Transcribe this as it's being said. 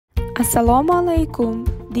Assalamu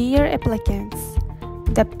alaikum, dear applicants.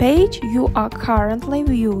 The page you are currently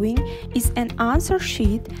viewing is an answer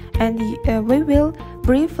sheet, and we will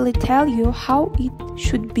briefly tell you how it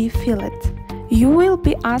should be filled. You will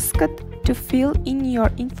be asked to fill in your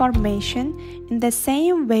information in the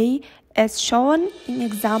same way as shown in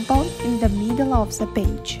example in the middle of the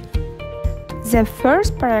page. The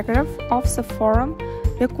first paragraph of the form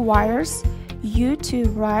requires you to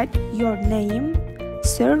write your name,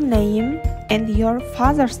 surname, and your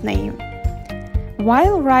father's name.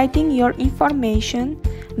 While writing your information,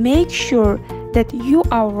 make sure that you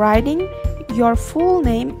are writing your full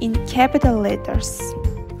name in capital letters.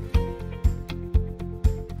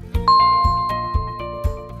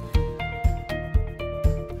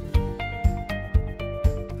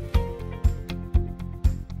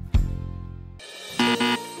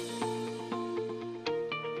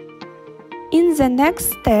 In the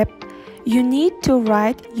next step, you need to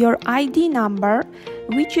write your ID number,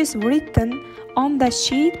 which is written on the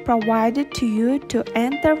sheet provided to you to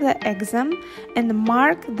enter the exam, and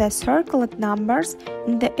mark the circled numbers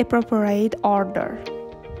in the appropriate order.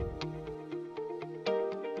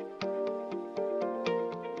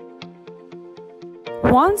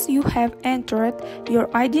 Once you have entered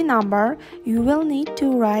your ID number, you will need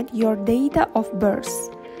to write your date of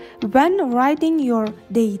birth. When writing your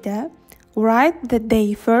data, write the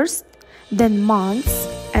day first, then months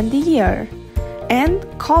and the year, and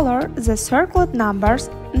color the circled numbers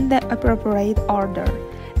in the appropriate order,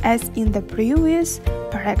 as in the previous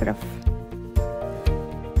paragraph.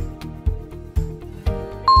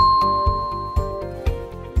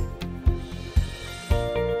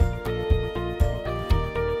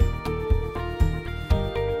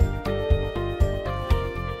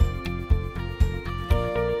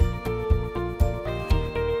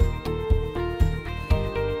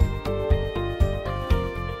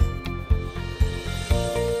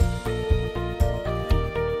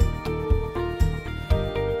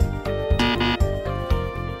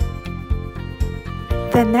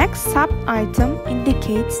 The next sub-item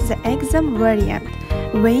indicates the exam variant,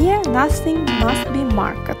 where nothing must be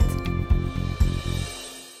marked.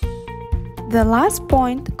 The last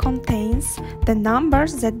point contains the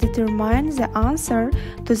numbers that determine the answer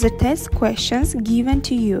to the test questions given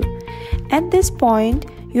to you. At this point,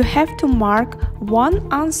 you have to mark one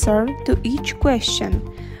answer to each question.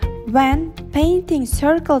 When painting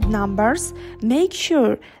circled numbers, make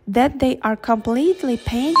sure that they are completely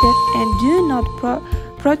painted and do not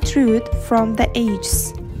protrude from the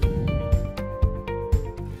edges.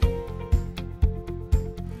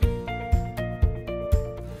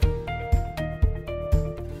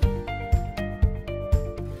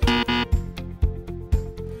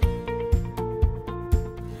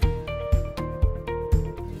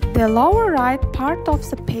 The lower right part of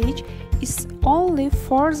the page is only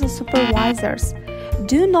for the supervisors.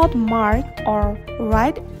 Do not mark or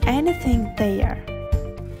write anything there.